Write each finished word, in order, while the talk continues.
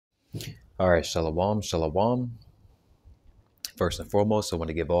All right, shalom, shalom. First and foremost, I want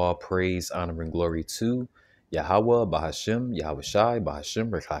to give all praise, honor, and glory to Yahweh, Bahashim, Yahweh Shai, Bahashim,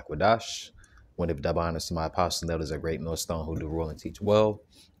 Rechakwadash. One of the honors to my apostles, that is a great millstone who do rule and teach well.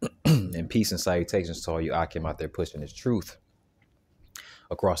 And peace and salutations to all you Akim out there pushing his truth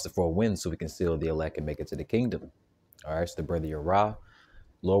across the four winds so we can seal the elect and make it to the kingdom. All right, it's the brother Yerah.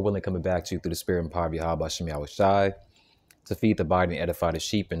 Lord willing, coming back to you through the spirit and power of Yahweh, Bahashim, Yahweh Shai, to feed the body and edify the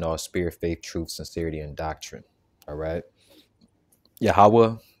sheep in all spirit, faith, truth, sincerity, and doctrine. All right.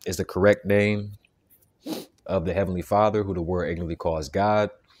 Yahweh is the correct name of the Heavenly Father, who the word ignorantly calls God.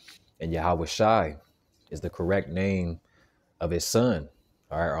 And Yahweh Shai is the correct name of his Son,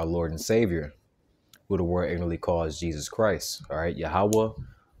 all right, our Lord and Savior, who the word ignorantly calls Jesus Christ. All right, Yahweh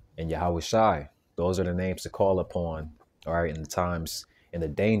and Yahweh Shai. Those are the names to call upon, all right, in the times, in the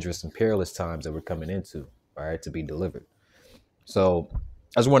dangerous and perilous times that we're coming into, all right, to be delivered. So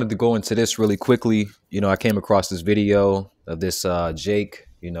I just wanted to go into this really quickly. I came across this video of this Jake,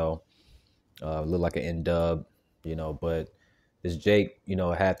 looked like an N-dub, but this Jake,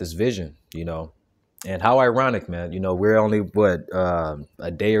 had this vision, and how ironic, man. We're only,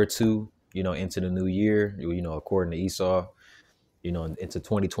 a day or two, into the new year, according to Esau, into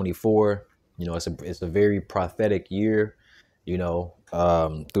 2024. It's a very prophetic year, through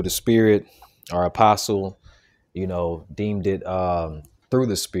the spirit, our apostle, deemed it through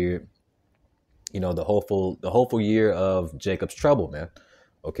the spirit, the hopeful year of Jacob's trouble, man.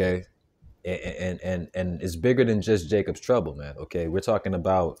 Okay. And it's bigger than just Jacob's trouble, man. Okay. We're talking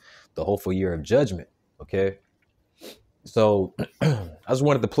about the hopeful year of judgment. Okay. So I just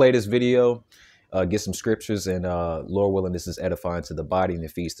wanted to play this video, get some scriptures, and Lord willing, this is edifying to the body and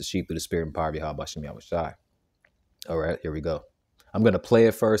it feeds the sheep through the spirit and power of Yahweh Shem Yahweh Shai. All right, here we go. I'm going to play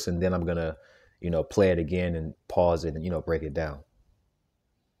it first, and then I'm going to play it again and pause it and, break it down.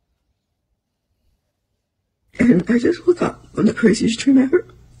 And I just woke up on the craziest dream ever.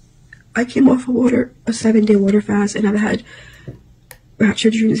 I came off of a 7-day water fast, and I've had rapture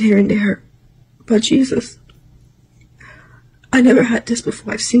dreams here and there. But Jesus, I never had this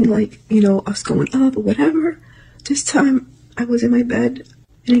before. I've seen us going up or whatever. This time I was in my bed,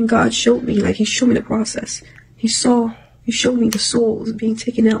 and then God showed me, he showed me the process. He showed me the souls being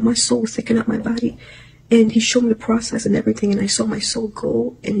taken out. My soul was taken out my body. And he showed me the process and everything. And I saw my soul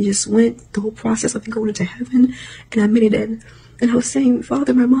go. And it just went the whole process of going into heaven. And I made it in. And I was saying,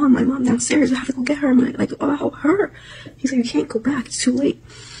 Father, my mom downstairs. I have to go get her. I'm like, oh, her. He's like, you can't go back. It's too late.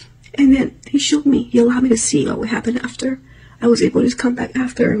 And then he showed me. He allowed me to see what happened after. I was able to just come back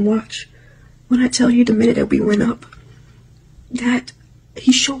after and watch. When I tell you the minute that we went up, that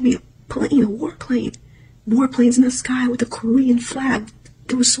he showed me a plane, a warplane. Warplanes in the sky with a Korean flag.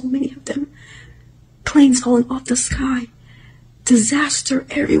 There were so many of them. Planes falling off the sky. Disaster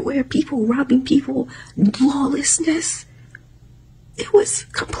everywhere. People robbing people. Lawlessness. It was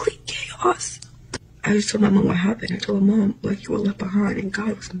complete chaos. I just told my mom what happened. I told her, Mom, you were left behind. And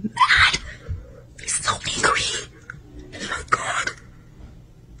God was mad. He's so angry. Oh my God.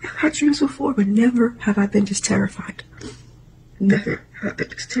 I've had dreams before, but never have I been just terrified. Never have I been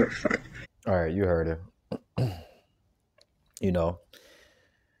just terrified. All right, you heard her.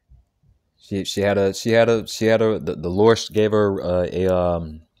 The Lord gave her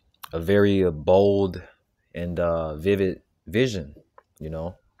a very bold and vivid vision,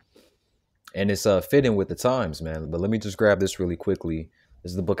 and it's fitting with the times, man. But let me just grab this really quickly.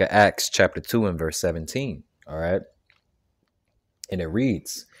 This is the book of Acts, chapter 2 and verse 17. All right. And it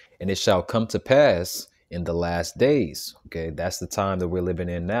reads, and it shall come to pass in the last days. Okay. That's the time that we're living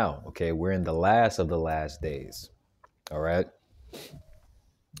in now. Okay. We're in the last of the last days. All right.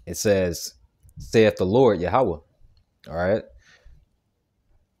 It says, saith the Lord Yahweh. All right.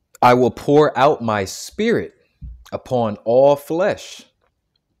 I will pour out my spirit upon all flesh.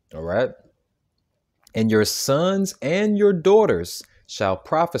 All right. And your sons and your daughters shall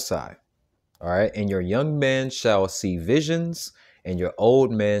prophesy. All right. And your young men shall see visions, and your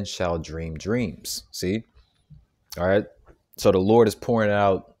old men shall dream dreams. See? All right. So the Lord is pouring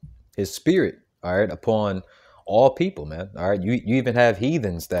out his spirit, all right, upon all people, man. All right. You even have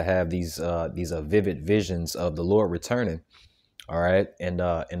heathens that have these vivid visions of the Lord returning. All right. And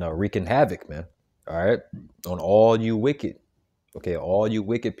wreaking havoc, man. All right. On all you wicked. Okay. All you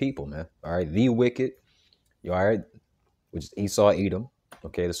wicked people, man. All right. The wicked. All right. Which is Esau, Edom.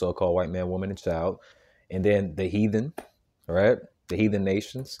 Okay. The so-called white man, woman, and child. And then the heathen. All right. The heathen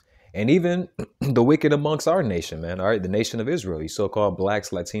nations. And even the wicked amongst our nation, man. All right. The nation of Israel. You so-called blacks,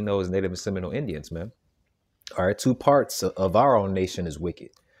 Latinos, Native and Seminole Indians, man. All right. 2 parts of our own nation is wicked.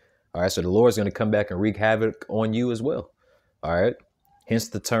 All right. So the Lord's going to come back and wreak havoc on you as well. All right. hence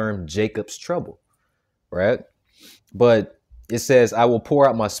the term Jacob's trouble, right? But it says, I will pour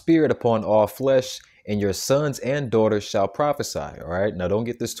out my spirit upon all flesh, and your sons and daughters shall prophesy. All right. Now, don't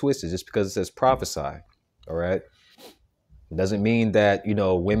get this twisted. Just because it says prophesy, all right, it doesn't mean that,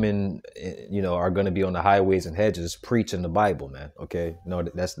 women, are going to be on the highways and hedges preaching the Bible, man. OK, no,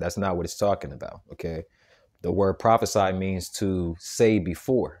 that's not what it's talking about. OK, the word prophesy means to say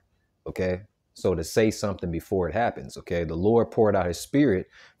before. OK, so to say something before it happens. OK, the Lord poured out his spirit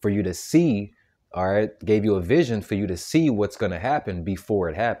for you to see. All right, gave you a vision for you to see what's going to happen before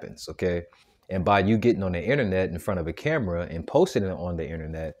it happens. OK, and by you getting on the internet in front of a camera and posting it on the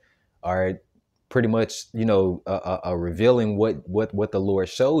internet, all right, pretty much, revealing what the Lord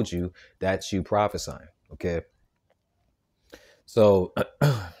showed you, that's you prophesying. OK, so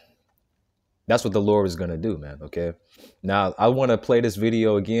that's what the Lord is going to do, man. OK, now I want to play this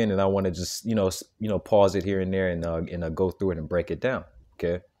video again, and I want to just, pause it here and there and go through it and break it down.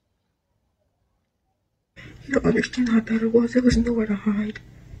 OK. You don't understand how bad it was. There was nowhere to hide.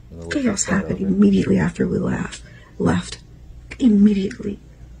 Chaos happened immediately after we left. Immediately.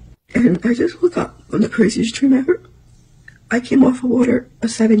 And I just woke up from the craziest dream ever. I came off of water, a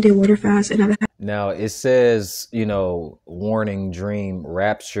 7-day water fast, and now it says, warning, dream,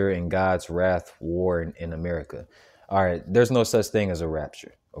 rapture, and God's wrath, war in America. All right. There's no such thing as a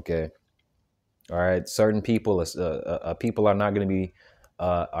rapture. OK. All right. Certain people, people are not going to be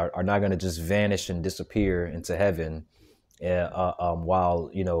are not going to just vanish and disappear into heaven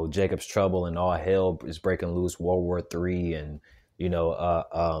while, Jacob's trouble and all hell is breaking loose, World War III, and,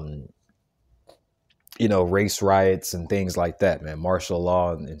 race riots and things like that, man. Martial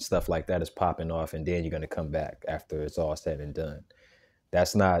law and stuff like that is popping off. And then you're going to come back after it's all said and done.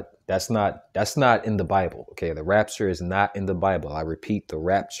 That's not in the Bible. OK, the rapture is not in the Bible. I repeat, the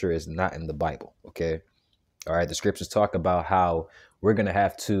rapture is not in the Bible. OK. All right. The scriptures talk about how we're going to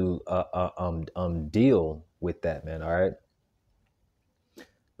have to deal with that, man. All right.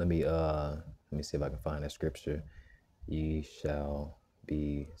 Let me see if I can find that scripture. Ye shall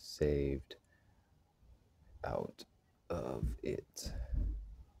be saved out of it.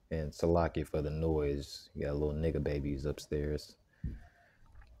 And Salaki for the noise. You got little nigga babies upstairs.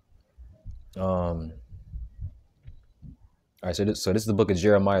 All right. So this is the book of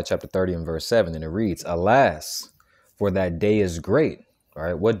Jeremiah, chapter 30 and verse 7. And it reads, alas, for that day is great. All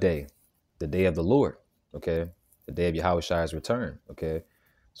right. What day? The day of the Lord. OK. The day of Yahweh's return. OK.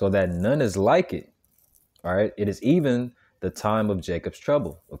 So that none is like it. All right. It is even the time of Jacob's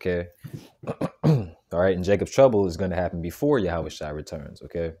trouble. OK. All right. And Jacob's trouble is going to happen before Yahweh returns.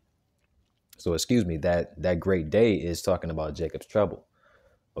 OK. So excuse me, that great day is talking about Jacob's trouble.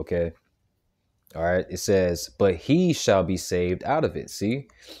 OK. All right. It says, but he shall be saved out of it. See,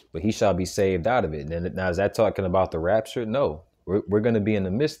 but he shall be saved out of it. And now, is that talking about the rapture? No, we're going to be in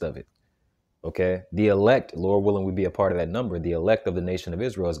the midst of it. OK, the elect, Lord willing, we be a part of that number. The elect of the nation of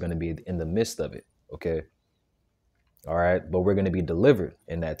Israel is going to be in the midst of it. OK. All right. But we're going to be delivered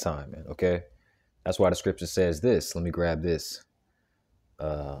in that time, man. OK. That's why the scripture says this. Let me grab this.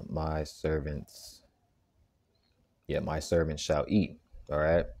 My servants shall eat. All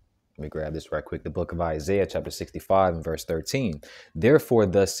right. Let me grab this right quick. The book of Isaiah, chapter 65 and verse 13. Therefore,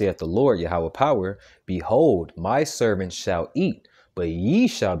 thus saith the Lord, Yahweh power, behold, my servants shall eat, but ye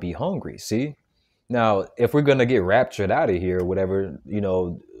shall be hungry. See, now, if we're going to get raptured out of here, whatever,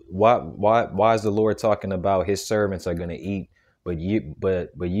 why is the Lord talking about his servants are going to eat, but ye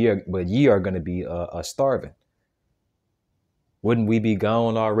are going to be starving? Wouldn't we be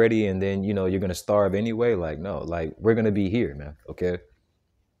gone already? And then, you're going to starve anyway. Like, no, like we're going to be here, man. OK.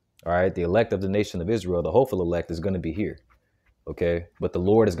 All right. The elect of the nation of Israel, the hopeful elect, is going to be here. OK. But the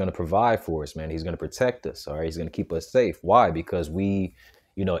Lord is going to provide for us, man. He's going to protect us. All right. He's going to keep us safe. Why? Because we,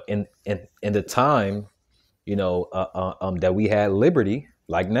 in the time, that we had liberty,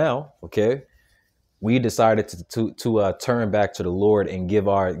 like now. OK. We decided to turn back to the Lord and give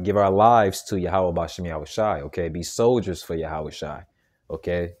our lives to Yahweh Bashem Yahushai. OK. Be soldiers for Yahushai.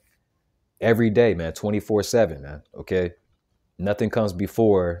 OK. Every day, man. 24/7, man. OK. Nothing comes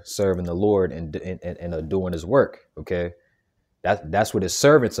before serving the Lord and doing his work. OK. That's what his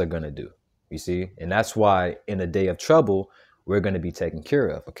servants are going to do. You see, and that's why in the day of trouble, we're going to be taken care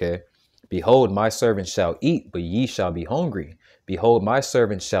of. OK. Behold, my servants shall eat, but ye shall be hungry. Behold, my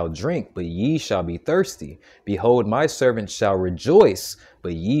servants shall drink, but ye shall be thirsty. Behold, my servants shall rejoice,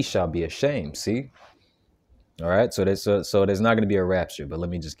 but ye shall be ashamed. See? All right. So there's not going to be a rapture, but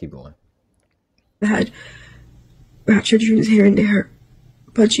let me just keep going. I had rapture dreams here and there,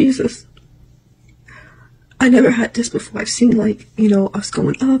 but Jesus, I never had this before. I've seen us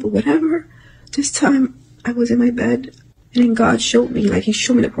going up or whatever. This time I was in my bed And then God showed me, like he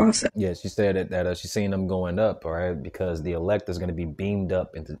showed me the process. Yeah, she said that she's seeing them going up, all right, because the elect is going to be beamed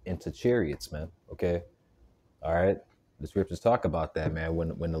up into chariots, man. Okay, all right. The scriptures talk about that, man.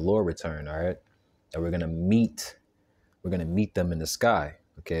 When the Lord return, all right, and we're gonna meet them in the sky.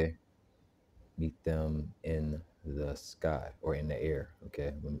 Okay, meet them in the sky or in the air.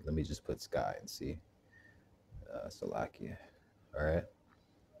 Okay, let me just put sky and see. Salakia. All right,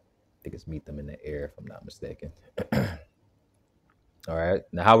 I think it's meet them in the air if I'm not mistaken. All right,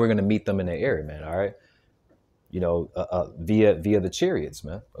 now how we're gonna meet them in the air, man. All right, via the chariots,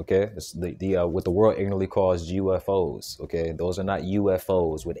 man. Okay, it's the what the world ignorantly calls UFOs. Okay, those are not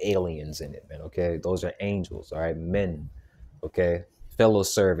UFOs with aliens in it, man. Okay, those are angels. All right, men. Okay, fellow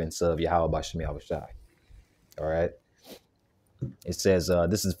servants of Yahweh Bashem Yahweh Shai. All right, it says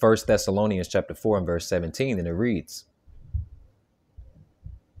this is First Thessalonians chapter 4 and verse 17, and it reads,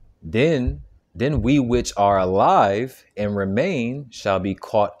 Then we which are alive and remain shall be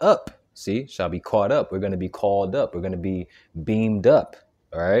caught up. See, shall be caught up. We're going to be called up. We're going to be beamed up.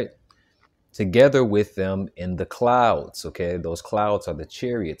 All right. Together with them in the clouds. Okay. Those clouds are the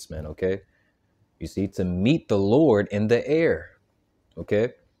chariots, man. Okay. You see, to meet the Lord in the air.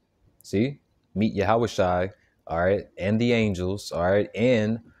 Okay. See, meet Yahweh Shai. All right. And the angels. All right.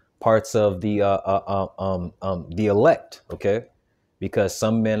 And parts of the elect. Okay. Because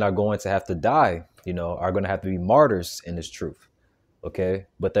some men are going to have to die, are going to have to be martyrs in this truth. Okay.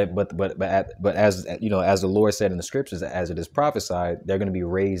 But as as the Lord said in the scriptures, as it is prophesied, they're going to be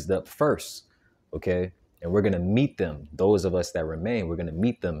raised up first. Okay. And we're going to meet them. Those of us that remain, we're going to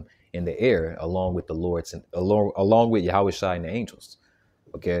meet them in the air along with the Lord's and along with Yahweh Shai and the angels.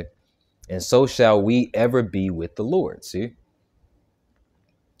 Okay. And so shall we ever be with the Lord. See?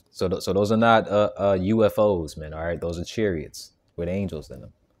 So those are not UFOs, man. All right. Those are chariots with angels in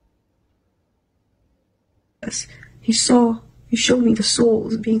them. He showed me the soul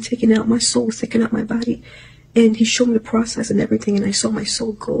was being taken out. My soul was taken out my body. And he showed me the process and everything. And I saw my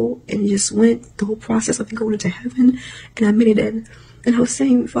soul go and just went the whole process of going into heaven. And I made it in. And I was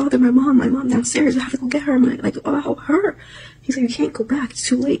saying, Father, my mom downstairs, I have to go get her. I'm like, oh, her. He's like, you can't go back. It's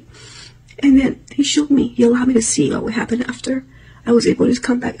too late. And then he showed me, he allowed me to see what happened after. I was able to just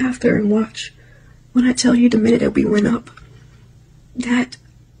come back after and watch. When I tell you the minute that we went up, that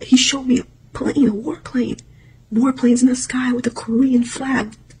he showed me a plane, a warplanes in the sky with a Korean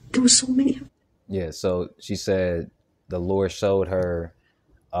flag. There was so many. Yeah, so she said the Lord showed her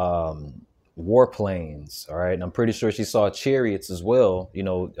warplanes, all right? And I'm pretty sure she saw chariots as well,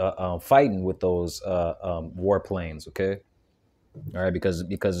 fighting with those warplanes, okay? All right, because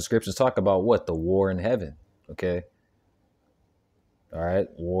the scriptures talk about what? The war in heaven, okay? All right,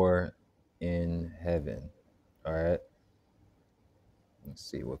 war in heaven, all right? Let's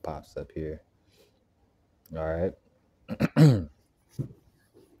see what pops up here. All right.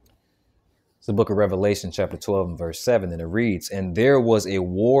 It's the book of Revelation, chapter 12 and verse 7, and it reads, and there was a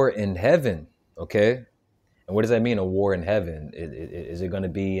war in heaven. Okay. And what does that mean, a war in heaven? Is it going to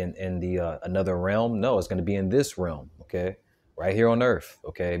be in the another realm? No, it's going to be in this realm. Okay. Right here on earth.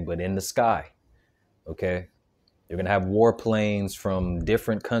 Okay. But in the sky. Okay. You're going to have warplanes from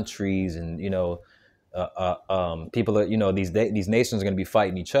different countries and, people are, these nations are going to be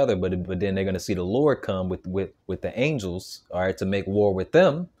fighting each other, but then they're going to see the Lord come with the angels, all right, to make war with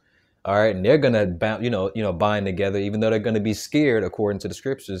them, all right, and they're going to bind together, even though they're going to be scared. According to the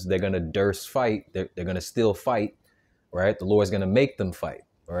scriptures, they're going to durst fight. They're going to still fight, right? The Lord's going to make them fight,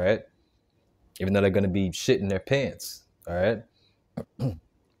 all right, even though they're going to be shitting their pants, all right.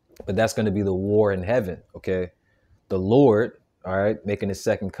 But that's going to be the war in heaven, okay? The Lord, all right, making his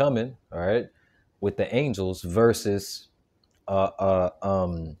second coming, all right, with the angels versus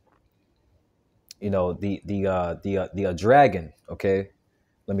the dragon. Okay,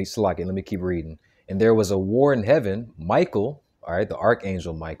 let me keep reading. And there was a war in heaven. Michael, all right, the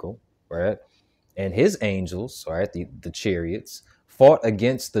archangel Michael, right, and his angels, all right, the chariots, fought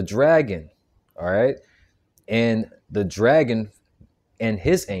against the dragon, all right, and the dragon and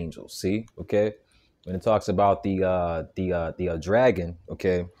his angels. See, okay, when it talks about the dragon,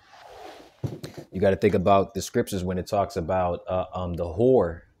 okay, you got to think about the scriptures when it talks about the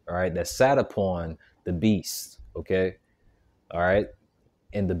whore, all right, that sat upon the beast, okay, all right,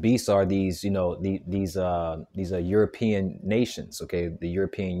 and the beasts are these, these European nations, okay, the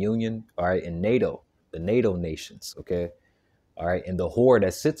European Union, all right, and NATO, the NATO nations, okay, all right, and the whore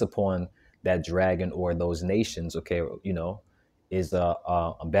that sits upon that dragon or those nations, okay, is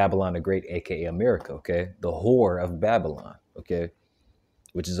Babylon the Great, aka America, okay, the whore of Babylon, okay,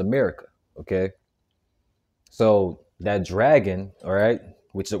 which is America. Okay, so that dragon, all right,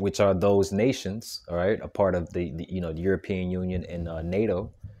 which are those nations, all right, a part of the the European Union and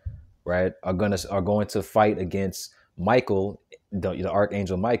NATO, right, are going to fight against Michael, the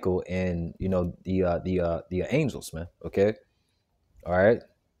archangel Michael, and the angels, man. Okay, all right,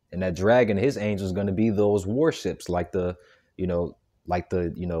 and that dragon, his angel, is going to be those warships, like you know,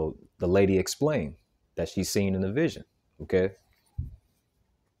 the lady explained that she's seen in the vision. Okay,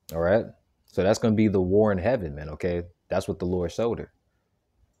 all right, so that's going to be the war in heaven, man. Okay, that's what the Lord showed her.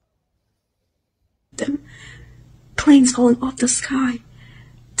 Them planes falling off the sky,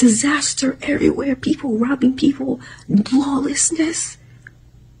 disaster everywhere, people robbing people, lawlessness.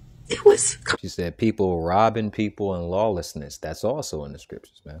 It was. She said people robbing people and lawlessness. That's also in the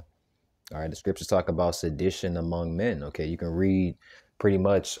scriptures, man. All right, the scriptures talk about sedition among men. Okay, you can read pretty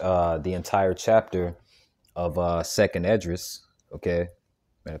much the entire chapter of Second Esdras. Okay,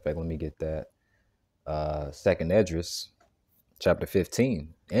 matter of fact, let me get that. Second Esdras, chapter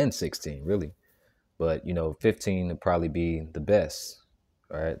 15 and 16, really. But 15 would probably be the best.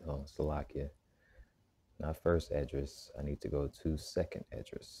 All right, oh, Salakia. Not first Esdras. I need to go to Second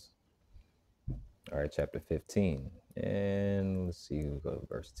Esdras. All right, chapter 15. And let's see, we'll go to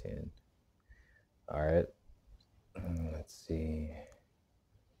verse 10. All right. Let's see.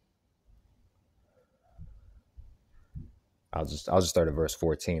 I'll just start at verse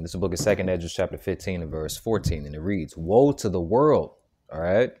 14. This is the book of Second Esdras, chapter 15 and verse 14. And it reads, "Woe to the world." All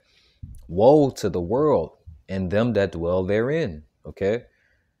right. "Woe to the world and them that dwell therein." Okay.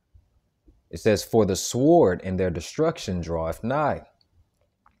 It says, "For the sword and their destruction draweth nigh.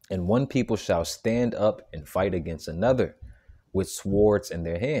 And one people shall stand up and fight against another with swords in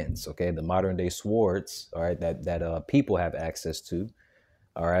their hands." Okay, the modern day swords, all right, that people have access to,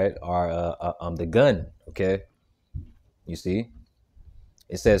 all right, are the gun. Okay, you see,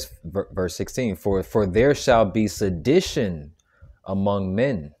 it says verse 16, for there shall be sedition among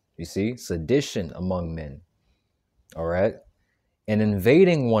men. You see, sedition among men. All right, and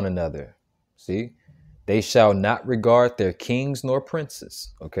invading one another. See. They shall not regard their kings nor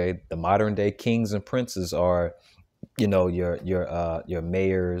princes. Okay, the modern day kings and princes are, your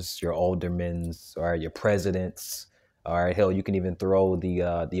mayors, your aldermans, or your presidents. All right, hell, you can even throw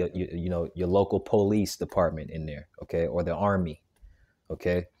your local police department in there. Okay, or the army.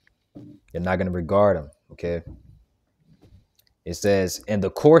 Okay, you're not gonna regard them. Okay. It says, "And the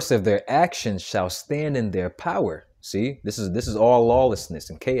course of their actions shall stand in their power." See, this is all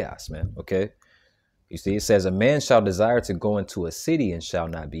lawlessness and chaos, man. Okay. You see, it says, "A man shall desire to go into a city and shall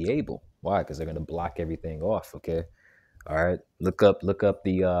not be able." Why? Because they're going to block everything off. Okay. All right. Look up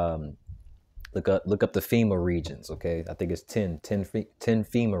the FEMA regions. Okay. I think it's 10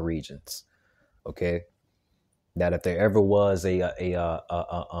 FEMA regions. Okay. That if there ever was a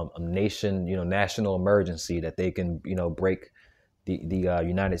nation, national emergency, that they can, break the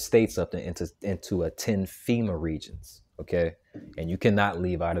United States up into 10 FEMA regions. Okay. And you cannot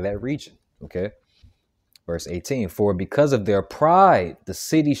leave out of that region. Okay. Verse 18, "For because of their pride, the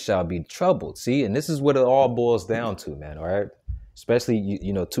city shall be troubled." See, and this is what it all boils down to, man. All right. Especially,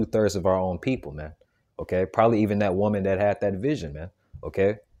 2/3 of our own people, man. Okay. Probably even that woman that had that vision, man.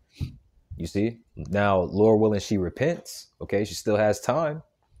 Okay. You see, now, Lord willing, she repents. Okay. She still has time.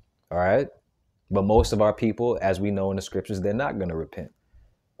 All right. But most of our people, as we know in the scriptures, they're not going to repent.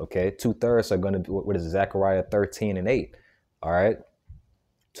 Okay. 2/3 are going to be, what is it, Zechariah 13 and 8. All right.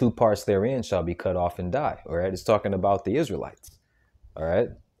 "Two parts therein shall be cut off and die." All right. It's talking about the Israelites. All right.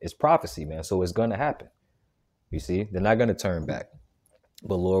 It's prophecy, man. So it's going to happen. You see, they're not going to turn back.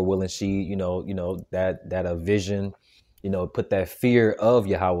 But Lord willing, she, that a vision, put that fear of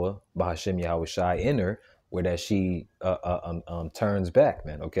Yahweh, Bahashem Yahweh Shai in her, where that she turns back,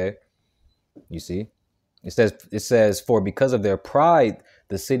 man. Okay. You see, it says, "For because of their pride,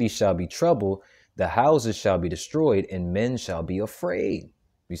 the city shall be troubled, the houses shall be destroyed, and men shall be afraid."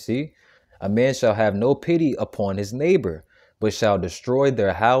 You see, "A man shall have no pity upon his neighbor, but shall destroy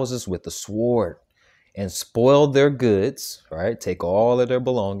their houses with the sword and spoil their goods," right? Take all of their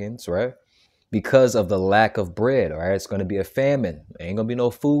belongings, right? "Because of the lack of bread." All right. It's going to be a famine. Ain't going to be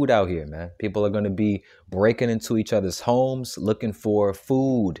no food out here, man. People are going to be breaking into each other's homes, looking for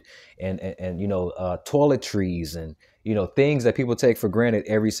food and toiletries and, things that people take for granted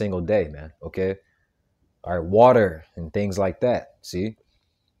every single day, man. Okay. All right. Water and things like that. See?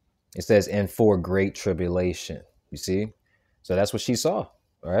 It says, "And for great tribulation." You see? So that's what she saw.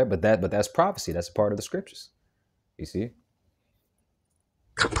 All right. But that's prophecy. That's a part of the scriptures. You see?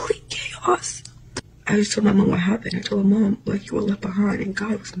 Complete chaos. I just told my mom what happened. I told my mom, like, you were left behind, and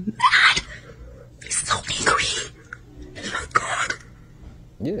God was mad. He's so angry. Oh my God.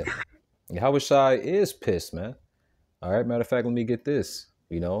 Yeah. Yahweh Shai is pissed, man. All right. Matter of fact, let me get this.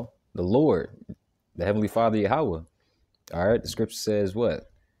 You know, the Lord, the Heavenly Father, Yahweh. All right. The scripture says what?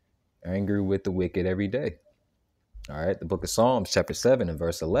 Angry with the wicked every day. All right. The book of Psalms, chapter 7 and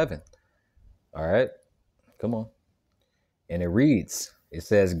verse 11. All right. Come on. And it reads, it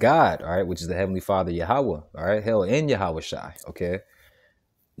says God, all right, which is the Heavenly Father, Yahweh. All right. Hell, in Yahweh Shai. Okay.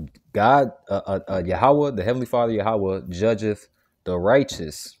 God, Yahweh, the Heavenly Father, Yahweh, judgeth the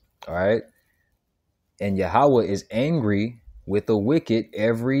righteous. All right. And Yahweh is angry with the wicked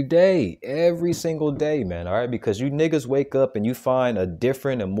every day, every single day, man. All right. Because you niggas wake up and you find a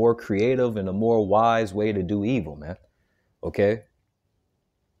different and more creative and a more wise way to do evil, man. Okay.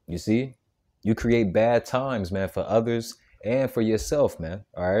 You see, you create bad times, man, for others and for yourself, man.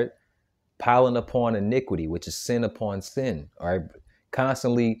 All right. Piling upon iniquity, which is sin upon sin. All right.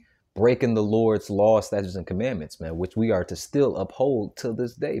 Constantly breaking the Lord's laws, statutes, and commandments, man, which we are to still uphold to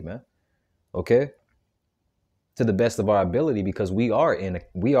this day, man. Okay. To the best of our ability, because we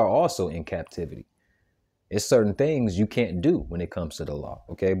are also in captivity. It's certain things you can't do when it comes to the law.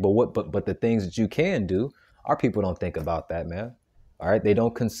 Okay. But the things that you can do, our people don't think about that, man. All right. They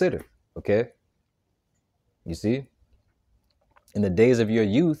don't consider. Okay. You see, in the days of your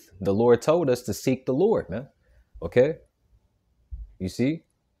youth, the Lord told us to seek the Lord, man. Okay. You see,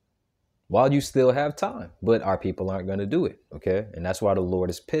 while you still have time, but our people aren't going to do it. Okay. And that's why the Lord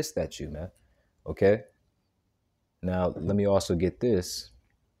is pissed at you, man. Okay. Now, let me also get this.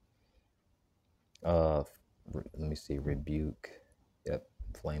 Let me see. Rebuke. Yep.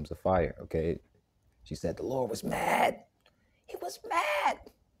 Flames of fire. Okay. She said the Lord was mad. He was mad.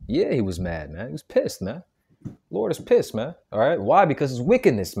 Yeah, he was mad, man. He was pissed, man. Lord is pissed, man. All right. Why? Because it's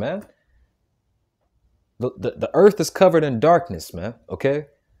wickedness, man. The earth is covered in darkness, man. Okay.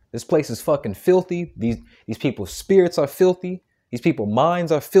 This place is fucking filthy. These people's spirits are filthy. These people's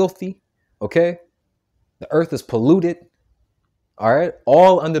minds are filthy. Okay. The earth is polluted. All right.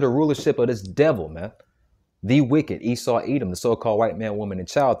 All under the rulership of this devil, man. The wicked, Esau, Edom, the so-called white man, woman, and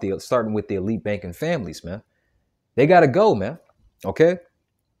child, starting with the elite banking families, man. They got to go, man. Okay.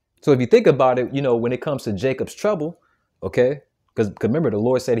 So if you think about it, you know, when it comes to Jacob's trouble, okay, because remember, the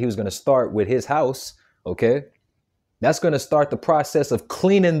Lord said he was going to start with his house. Okay. That's going to start the process of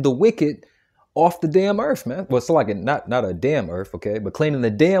cleaning the wicked off the damn earth, man. Well, it's like not a damn earth. Okay. But cleaning the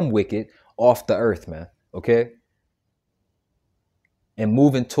damn wicked off the earth, man. Okay. And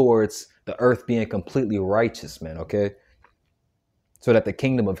moving towards the earth being completely righteous, man. Okay. So that the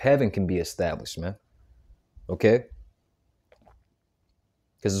kingdom of heaven can be established, man. Okay.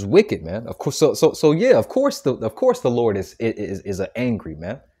 Because it's wicked, man. Of course. So yeah, of course the Lord is an angry,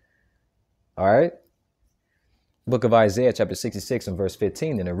 man. All right. Book of Isaiah, chapter 66 and verse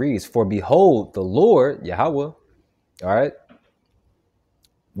 15. And it reads, for behold, the Lord, Yahweh, all right.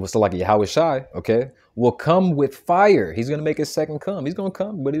 What's like Yahweh Shai, okay, will come with fire. He's going to make his second come. He's going to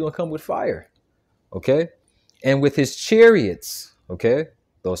come, but he's going to come with fire. Okay. And with his chariots, okay,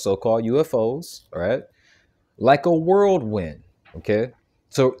 those so-called UFOs, all right, like a whirlwind. Okay.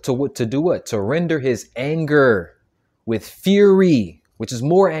 To do what? To render his anger with fury, which is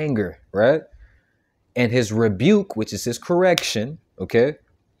more anger, right? And his rebuke, which is his correction. Okay.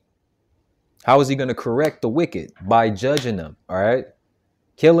 How is he going to correct the wicked? By judging them. All right.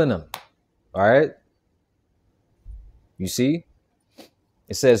 Killing them. All right. You see,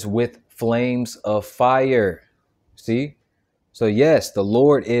 it says with flames of fire. See? So yes, the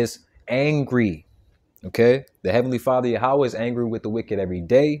Lord is angry. Okay. The Heavenly Father, Yahweh, is angry with the wicked every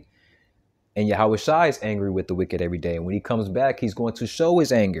day. And Yahweh Shai is angry with the wicked every day. And when he comes back, he's going to show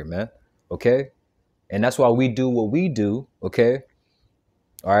his anger, man. Okay. And that's why we do what we do. Okay.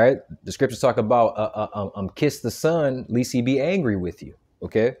 All right. The scriptures talk about kiss the son, lest he be angry with you.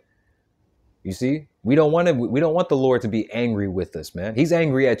 Okay. You see, we don't want the Lord to be angry with us, man. He's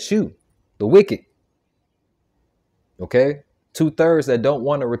angry at you, the wicked. Okay. 2/3 that don't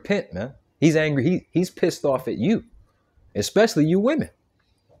want to repent, man. He's angry. He's pissed off at you, especially you women.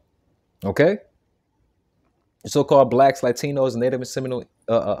 Okay. So-called blacks, Latinos, Native and Seminole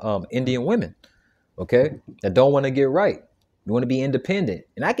Indian women. Okay. That don't want to get right. You want to be independent,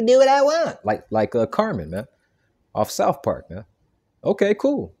 and I can do what I want. Like Carmen, man, off South Park, man. Okay,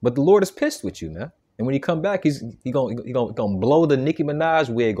 cool. But the Lord is pissed with you, man. And when he come back, he gonna blow the Nicki Minaj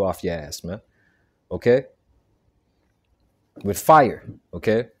wig off your ass, man. Okay. With fire.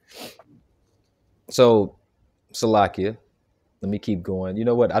 Okay. So, Salakia, let me keep going. You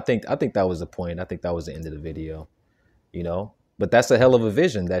know what? I think that was the point. I think that was the end of the video, you know, but that's a hell of a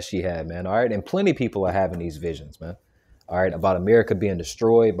vision that she had, man. All right. And plenty of people are having these visions, man. All right. About America being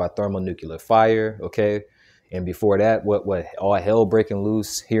destroyed by thermonuclear fire. Okay. And before that, what all hell breaking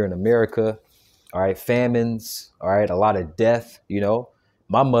loose here in America. All right. Famines. All right. A lot of death, you know,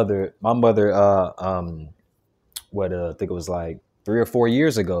 my mother, what I think it was like 3 or 4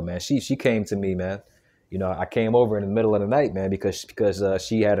 years ago, man. She came to me, man. You know, I came over in the middle of the night, man, because she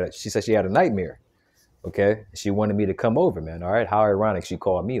said she had a nightmare. Okay, she wanted me to come over, man. All right, how ironic, she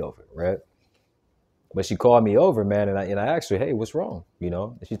called me over, right? But she called me over, man, and I asked her, hey, what's wrong? You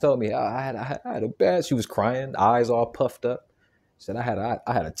know, and she told me I had a bad. She was crying, eyes all puffed up. She said I had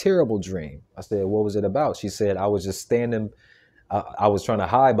a terrible dream. I said, what was it about? She said I was just standing. I was trying to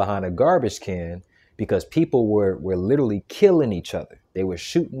hide behind a garbage can because people were literally killing each other. They were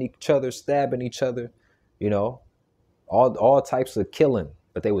shooting each other, stabbing each other, you know, all types of killing,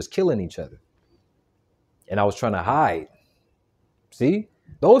 but they was killing each other. And I was trying to hide. See,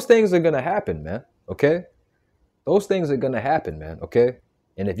 those things are gonna happen, man. Okay, those things are gonna happen, man. Okay,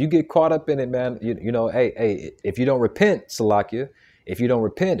 and if you get caught up in it, man, you know, hey, if you don't repent, Salakia, if you don't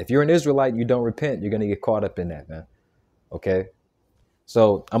repent, if you're an Israelite, you don't repent, you're gonna get caught up in that, man. Okay,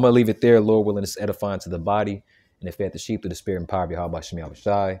 so I'm gonna leave it there. Lord willing, it's edifying to the body, and if fed the sheep through the spirit and power of Yahweh Shem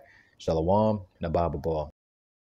Yahushai, Shalom, and Abba Ball.